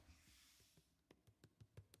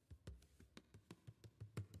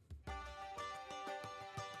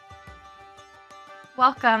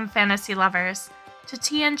Welcome, fantasy lovers, to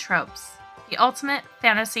Tea and Tropes, the ultimate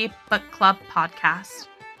fantasy book club podcast.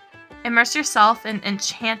 Immerse yourself in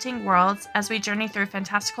enchanting worlds as we journey through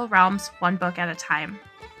fantastical realms one book at a time.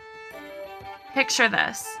 Picture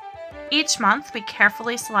this. Each month, we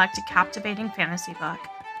carefully select a captivating fantasy book.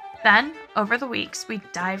 Then, over the weeks, we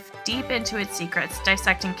dive deep into its secrets,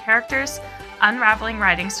 dissecting characters, unraveling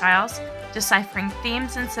writing styles, deciphering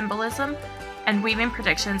themes and symbolism, and weaving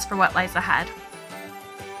predictions for what lies ahead.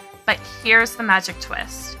 But here's the magic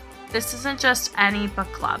twist. This isn't just any book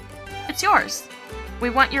club. It's yours.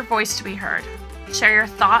 We want your voice to be heard. Share your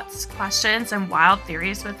thoughts, questions, and wild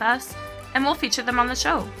theories with us, and we'll feature them on the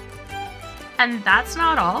show. And that's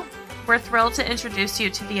not all. We're thrilled to introduce you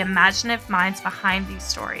to the imaginative minds behind these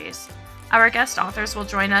stories. Our guest authors will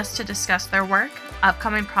join us to discuss their work,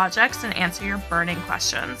 upcoming projects, and answer your burning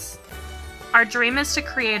questions. Our dream is to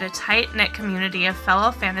create a tight-knit community of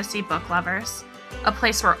fellow fantasy book lovers, a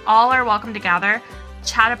place where all are welcome to gather,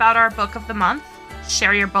 chat about our book of the month,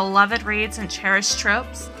 share your beloved reads and cherished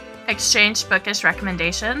tropes, exchange bookish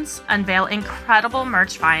recommendations, unveil incredible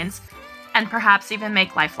merch finds, and perhaps even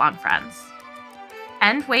make lifelong friends.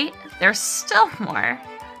 And wait, there's still more.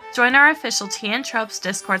 Join our official Tea and Tropes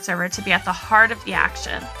Discord server to be at the heart of the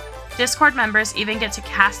action. Discord members even get to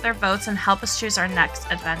cast their votes and help us choose our next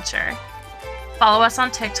adventure. Follow us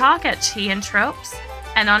on TikTok at Tea and Tropes,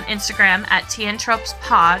 and on Instagram at Tea and Tropes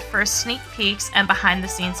Pod for sneak peeks and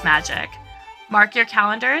behind-the-scenes magic. Mark your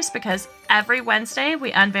calendars because every Wednesday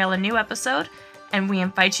we unveil a new episode, and we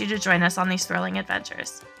invite you to join us on these thrilling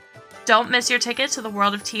adventures. Don't miss your ticket to the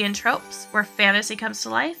world of Tea and Tropes, where fantasy comes to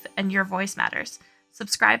life and your voice matters.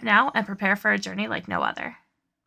 Subscribe now and prepare for a journey like no other.